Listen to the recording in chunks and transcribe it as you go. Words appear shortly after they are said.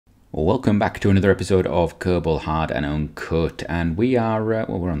Well, welcome back to another episode of Kerbal Hard and Uncut, and we are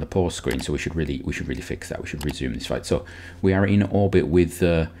well, we're on the pause screen, so we should really fix that. We should resume this fight. So we are in orbit with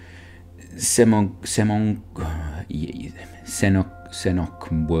Senok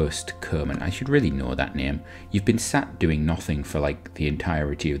Worst Kerman. I should really know that name. You've been sat doing nothing for like the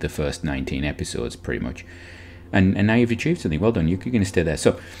entirety of the first 19 episodes, pretty much, and now you've achieved something. Well done. You're going to stay there.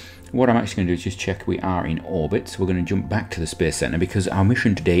 So what I'm actually going to do is just check we are in orbit. So we're going to jump back to the Space Center because our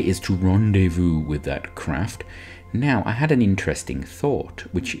mission today is to rendezvous with that craft. Now, I had an interesting thought,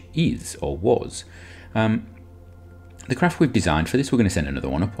 which is, or was, the craft we've designed for this, we're going to send another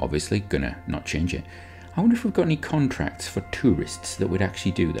one up, obviously, going to not change it. I wonder if we've got any contracts for tourists that would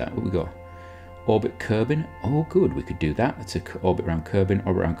actually do that. What we got? Orbit Kerbin. Oh, good, we could do that. That's a orbit around Kerbin,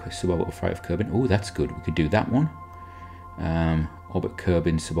 orbit around suborbital flight of Kerbin. Oh, that's good, we could do that one. Orbit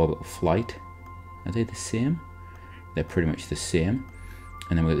Kerbin, suborbital flight. Are they the same? They're pretty much the same.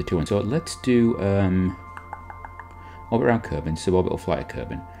 And then we've got the two ones. So let's do orbit around Kerbin, suborbital flight of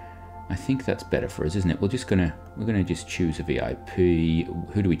Kerbin. I think that's better for us, isn't it? We're gonna just choose a VIP.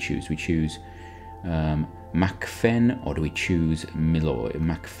 Who do we choose? We choose MacFen, or do we choose Milloy?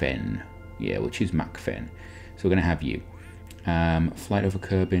 MacFen. Yeah, we'll choose MacFen. So we're gonna have you. Flight over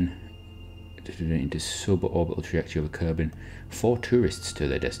Kerbin into suborbital trajectory over Kerbin. 4 tourists to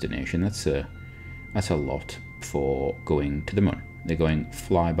their destination. That's a lot for going to the moon. They're going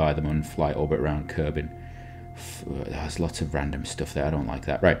fly by the moon, fly orbit around Kerbin. There's lots of random stuff there. I don't like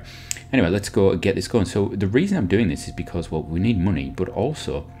that. Right. Anyway, let's go get this going. So the reason I'm doing this is because, well, we need money, but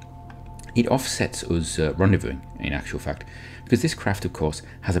also it offsets us rendezvousing, in actual fact, because this craft, of course,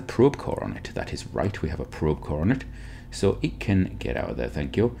 has a probe core on it. That is right. We have a probe core on it. So it can get out of there,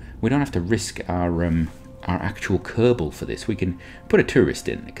 thank you. We don't have to risk our actual Kerbal for this. We can put a tourist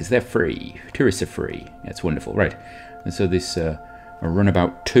in, because they're free. Tourists are free. That's wonderful. Right. And so this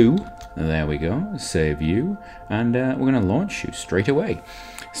runabout 2, there we go, save you, and we're going to launch you straight away.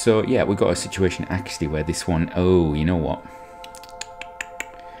 So yeah, we've got a situation actually where this one, oh, you know what?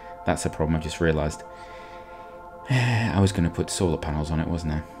 That's a problem, I just realised. I was going to put solar panels on it,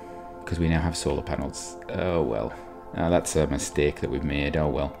 wasn't I? Because we now have solar panels. Oh well. That's a mistake that we've made. Oh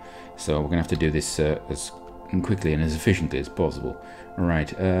well. So we're going to have to do this as quickly and as efficiently as possible.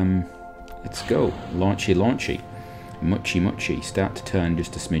 Alright, let's go. Launchy, launchy. Muchy, muchy. Start to turn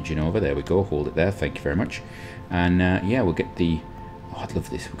just a smidgen over. There we go. Hold it there. Thank you very much. And yeah, we'll get the... Oh, I'd love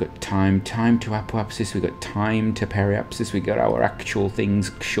this. We've got time to apoapsis. We've got time to periapsis. We've got our actual things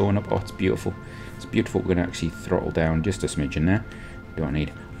showing up. Oh, it's beautiful. It's beautiful. We're going to actually throttle down just a smidgen there. Don't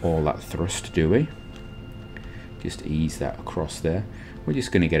need all that thrust, do we? Just ease that across there. We're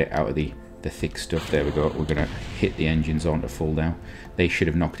just going to get it out of the thick stuff. There we go. We're going to hit the engines on to full now. They should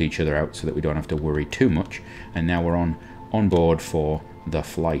have knocked each other out so that we don't have to worry too much. And now we're on board for the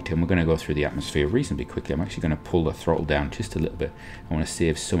flight, and we're going to go through the atmosphere reasonably quickly. I'm actually going to pull the throttle down just a little bit. I want to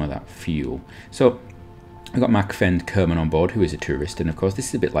save some of that fuel. So I've got MacFen Kerman on board, who is a tourist, and of course this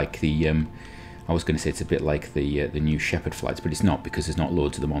is a bit like the I was going to say it's a bit like the new Shepherd flights, but it's not, because there's not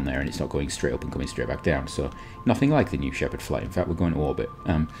loads of them on there, and it's not going straight up and coming straight back down. So nothing like the new Shepherd flight. In fact, we're going to orbit.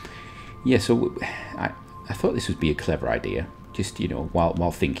 Yeah, so I thought this would be a clever idea, just, you know,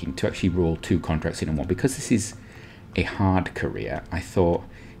 while thinking, to actually roll 2 contracts in one. Because this is a hard career, I thought,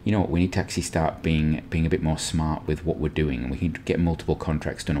 you know what, we need to actually start being a bit more smart with what we're doing, and we can get multiple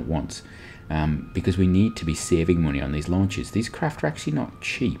contracts done at once. Because we need to be saving money on these launches. These craft are actually not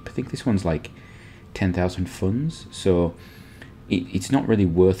cheap. I think this one's like 10,000 funds, so it's not really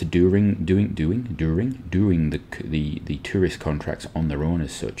worth doing the tourist contracts on their own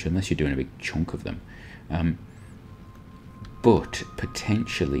as such, unless you're doing a big chunk of them. But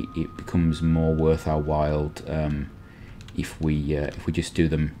potentially it becomes more worth our while if we just do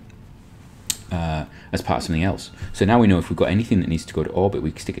them as part of something else. So now we know if we've got anything that needs to go to orbit,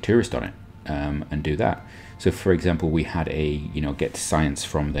 we can stick a tourist on it and do that. So for example, we had a, you know, get science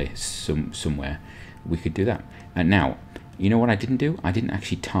from the somewhere, we could do that. And now, you know what I didn't do? I didn't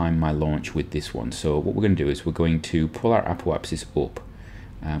actually time my launch with this one. So what we're going to do is we're going to pull our apoapsis up.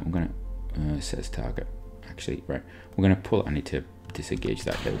 We're going to set as target. Actually, right. We're going to pull. I need to disengage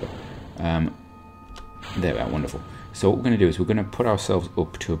that. There we go. There we are. Wonderful. So what we're going to do is we're going to put ourselves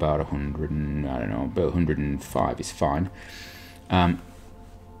up to about 100. And, I don't know. About 105 is fine.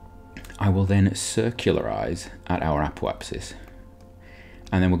 I will then circularize at our apoapsis,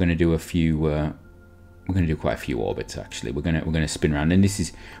 and then we're going to do a few. We're going to do quite a few orbits. Actually, we're going to spin around. And this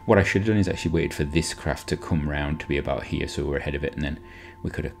is what I should have done, is actually waited for this craft to come round to be about here, so we're ahead of it, and then we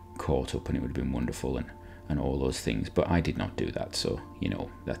could have caught up, and it would have been wonderful and all those things. But I did not do that, so you know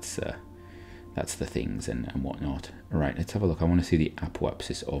that's That's the things and whatnot. Right, let's have a look. I want to see the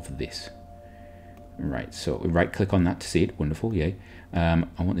apoapsis of this. Right, so we right click on that to see it. Wonderful, yay. I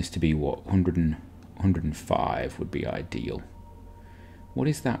want this to be what, 105 would be ideal. What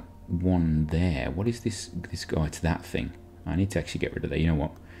is that one there? What is this? Oh, it's that thing. I need to actually get rid of that. You know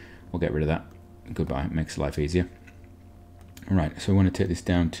what? We'll get rid of that. Goodbye. It makes life easier. Right, so we want to take this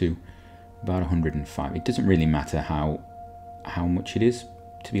down to about 105. It doesn't really matter how much it is,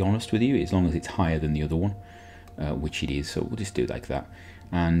 to be honest with you, as long as it's higher than the other one, which it is. So we'll just do it like that.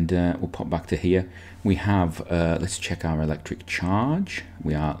 And we'll pop back to here. We have, let's check our electric charge.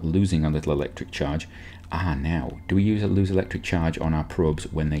 We are losing a little electric charge. Now, do we lose electric charge on our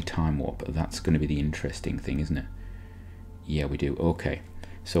probes when they time warp? That's going to be the interesting thing, isn't it? Yeah, we do. Okay.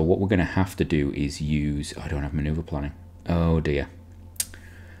 So what we're going to have to do is use... I don't have maneuver planning. Oh dear.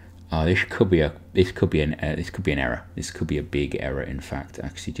 Oh, this could be an error. This could be a big error, in fact,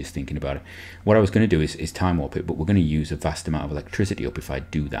 actually, just thinking about it. What I was going to do is time warp it, but we're going to use a vast amount of electricity up if I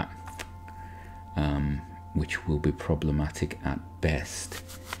do that, which will be problematic at best.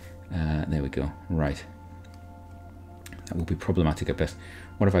 There we go. Right. That will be problematic at best.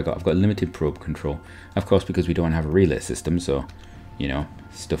 What have I got? I've got limited probe control. Of course, because we don't have a relay system, so, you know,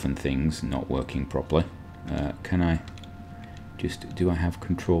 stuff and things not working properly. Can I... do I have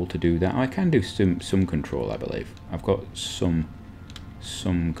control to do that? I can do some control, I believe. I've got some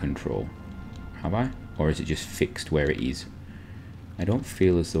control. Have I? Or is it just fixed where it is? I don't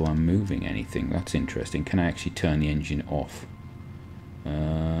feel as though I'm moving anything. That's interesting. Can I actually turn the engine off?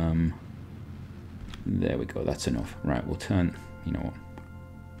 There we go. That's enough. Right, we'll turn... You know what?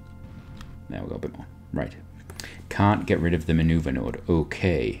 There we go, a bit more. Right. Can't get rid of the maneuver node.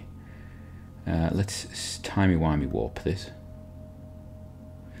 Okay. Let's timey-wimey warp this.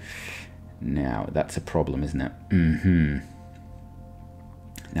 Now, that's a problem, isn't it?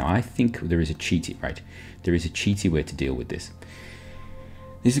 Now, I think there is a cheaty, right? There is a cheaty way to deal with this.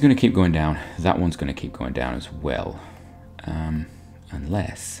 This is going to keep going down. That one's going to keep going down as well.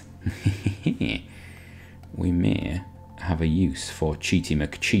 Unless we may have a use for Cheaty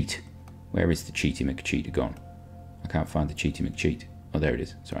McCheat. Where is the Cheaty McCheat gone? I can't find the Cheaty McCheat. Oh, there it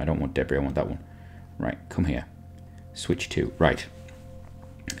is. Sorry, I don't want debris. I want that one. Right, come here. Switch to. Right.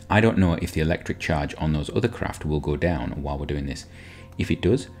 I don't know if the electric charge on those other craft will go down while we're doing this. If it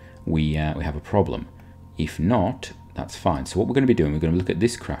does, we have a problem. If not, that's fine. So what we're going to be doing, we're going to look at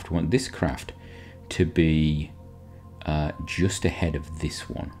this craft. We want this craft to be just ahead of this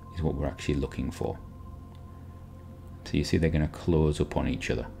one, is what we're actually looking for. So you see they're going to close up on each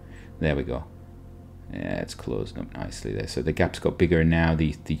other. There we go. Yeah, it's closed up nicely there. So the gap's got bigger, and now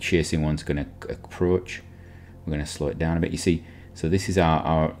the chasing one's going to approach. We're going to slow it down a bit. You see, so this is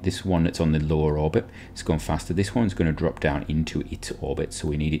this one that's on the lower orbit. It's going faster. This one's going to drop down into its orbit, so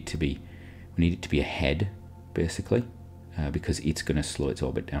we need it to be ahead, basically, because it's going to slow its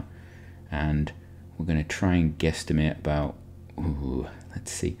orbit down. And we're going to try and guesstimate about. Ooh,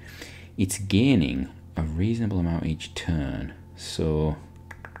 let's see. It's gaining a reasonable amount each turn, so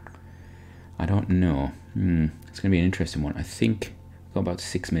I don't know. It's going to be an interesting one. I think we've got about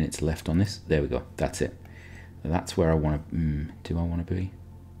 6 minutes left on this. There we go. That's it. That's where I want to... do I want to be?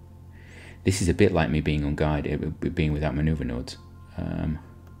 This is a bit like me being unguided, being without maneuver nodes.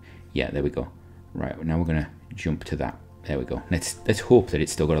 Yeah, there we go. Right, now we're going to jump to that. There we go. Let's hope that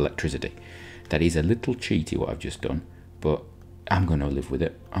it's still got electricity. That is a little cheaty what I've just done, but I'm going to live with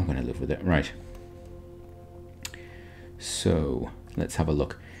it. I'm going to live with it. Right. So let's have a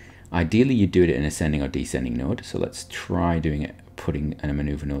look. Ideally, you do it in ascending or descending node. So let's try doing it, putting a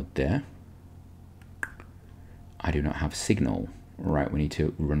maneuver node there. I do not have signal. Right, we need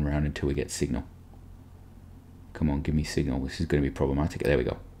to run around until we get signal. Come on, give me signal. This is going to be problematic. There we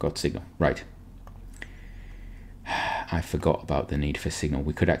go. Got signal. Right. I forgot about the need for signal.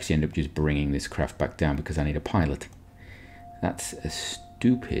 We could actually end up just bringing this craft back down because I need a pilot. That's a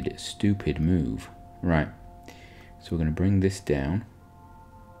stupid, stupid move. Right. So we're going to bring this down.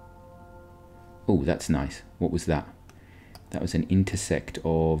 Oh, that's nice. What was that? That was an intersect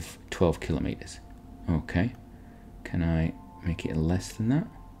of 12 kilometers. Okay. Can I make it less than that?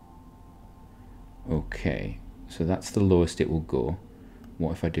 Okay. So that's the lowest it will go.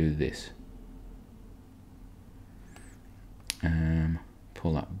 What if I do this?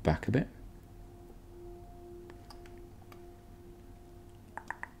 Pull that back a bit.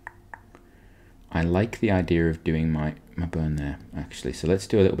 I like the idea of doing my burn there, actually. So let's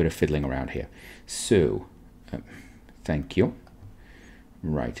do a little bit of fiddling around here. So, thank you.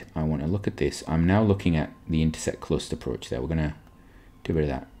 Right, I want to look at this. I'm now looking at the intersect cluster approach there. We're going to do a bit of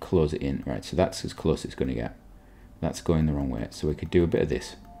that, close it in. Right, so that's as close as it's going to get. That's going the wrong way. So we could do a bit of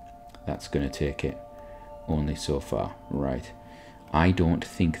this. that's going to take it only so far. Right. I don't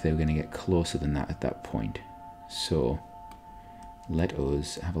think they're going to get closer than that at that point. So let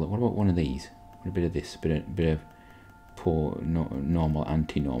us have a look. What about one of these? What a bit of this, bit of poor normal,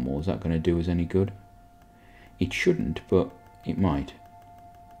 anti-normal. Is that going to do us any good? It shouldn't, but it might.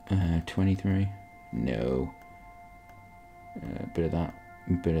 23. No. Bit of that.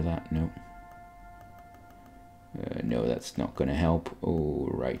 No. No, that's not going to help. Oh,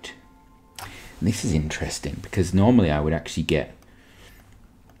 right. And this is interesting because normally I would actually get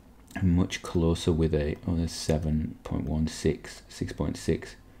much closer with a 7.16, 6.6,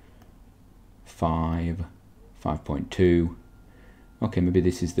 5, 5.2. Okay, maybe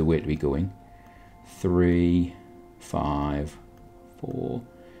this is the way to be going. 3, 5, 4,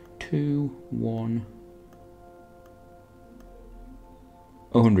 2, 1.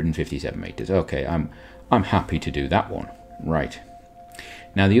 157 meters. Okay, I'm happy to do that one. Right.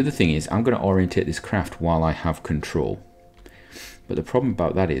 Now the other thing is I'm going to orientate this craft while I have control. But the problem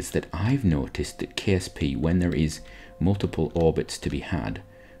about that is that I've noticed that KSP, when there is multiple orbits to be had,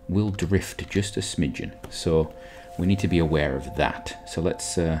 will drift just a smidgen. So we need to be aware of that. So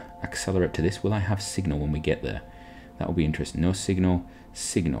let's accelerate to this. Will I have signal when we get there? That will be interesting. No signal.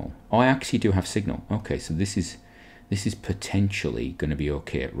 Signal. Oh, I actually do have signal. Okay, so this is potentially going to be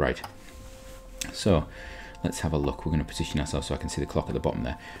okay. Right. So let's have a look. We're going to position ourselves so I can see the clock at the bottom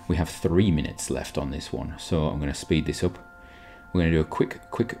there. We have 3 minutes left on this one. So I'm going to speed this up. We're going to do a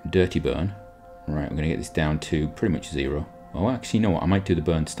quick dirty burn. Right, we're going to get this down to pretty much 0. Oh, actually, you know what? I might do the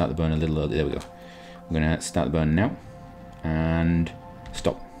burn, start the burn a little early. There we go. We're going to start the burn now. And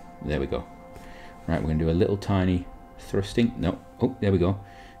stop. There we go. Right, we're going to do a little tiny thrusting. No. Oh, there we go.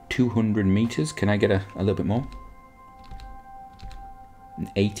 200 meters. Can I get a little bit more?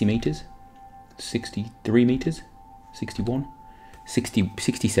 80 meters? 63 meters? 61?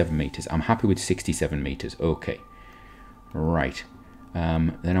 67 meters. I'm happy with 67 meters. Okay. Right.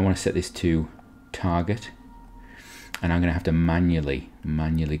 Then I want to set this to target. And I'm going to have to manually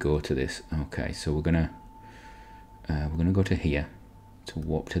go to this. Okay, so we're going to go to here to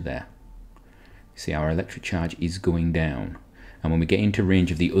warp to there. See, our electric charge is going down. And when we get into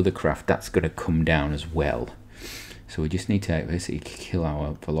range of the other craft, that's going to come down as well. So we just need to basically kill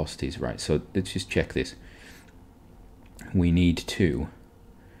our velocities. Right, so let's just check this. We need to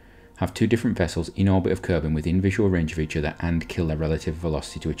have 2 different vessels in orbit of Kerbin within visual range of each other and kill their relative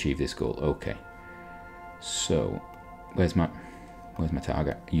velocity to achieve this goal. Okay. So, where's my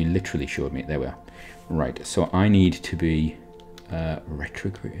target? You literally showed me. There we are. Right, so I need to be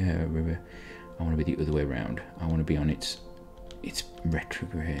retrograde. I want to be the other way around. I want to be on its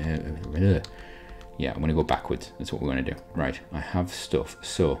retrograde. Yeah, I'm going to go backwards. That's what we're going to do. Right, I have stuff.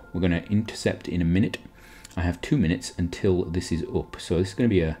 So we're going to intercept in a minute. I have 2 minutes until this is up. So this is going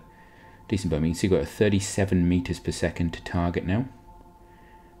to be a decent burn. You can see we've got 37 meters per second to target now.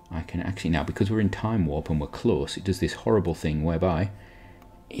 I can actually now, because we're in time warp and we're close, it does this horrible thing whereby,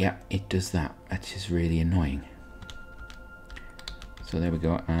 yeah, it does that. That's just really annoying. So there we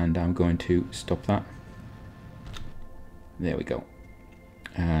go, and I'm going to stop that. There we go.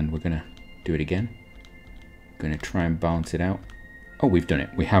 And we're going to do it again. Going to try and balance it out. Oh, we've done it.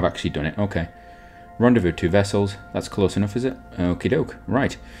 We have actually done it. Okay. Rendezvous 2 vessels. That's close enough, is it? Okie doke.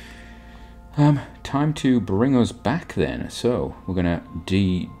 Right. Time to bring us back then. So we're going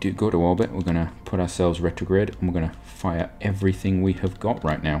to go to orbit. We're going to put ourselves retrograde and we're going to fire everything we have got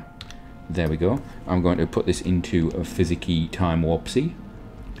right now. There we go. I'm going to put this into a physics time warp C.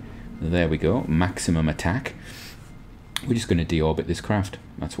 There we go. Maximum attack. We're just going to deorbit this craft.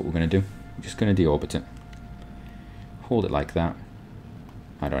 That's what we're going to do. We're just going to deorbit it. Hold it like that.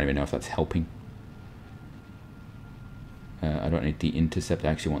 I don't even know if that's helping. I don't need the intercept. I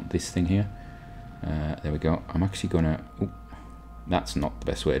actually want this thing here. There we go. I'm actually going to... Oh, that's not the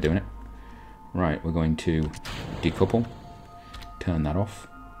best way of doing it. Right, we're going to decouple. Turn that off.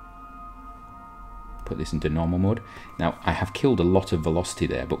 Put this into normal mode. Now, I have killed a lot of velocity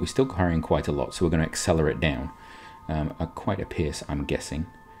there, but we're still carrying quite a lot, so we're going to accelerate down at quite a pace, I'm guessing.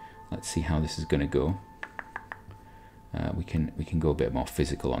 Let's see how this is going to go. We can go a bit more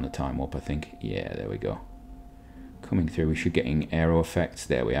physical on the time warp, I think. Yeah, there we go. Coming through, we should get aero effects.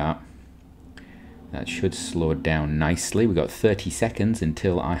 There we are. That should slow it down nicely. We've got 30 seconds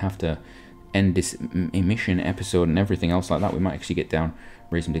until I have to end this emission episode and everything else like that. We might actually get down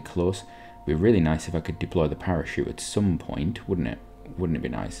reasonably close. It'd be really nice if I could deploy the parachute at some point, wouldn't it? Wouldn't it be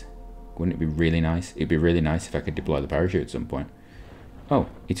nice? Wouldn't it be really nice? It'd be really nice if I could deploy the parachute at some point. Oh,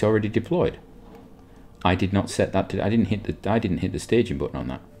 it's already deployed. I did not set that to... I didn't hit the staging button on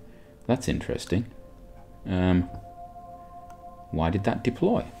that. That's interesting. Why did that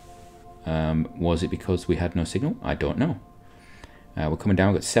deploy? Was it because we had no signal? I don't know. We're coming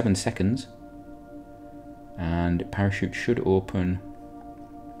down, we've got 7 seconds. And parachute should open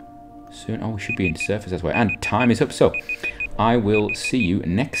soon. Oh, we should be in surface as well. And time is up, so I will see you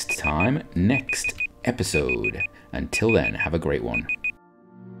next time, next episode. Until then, have a great one.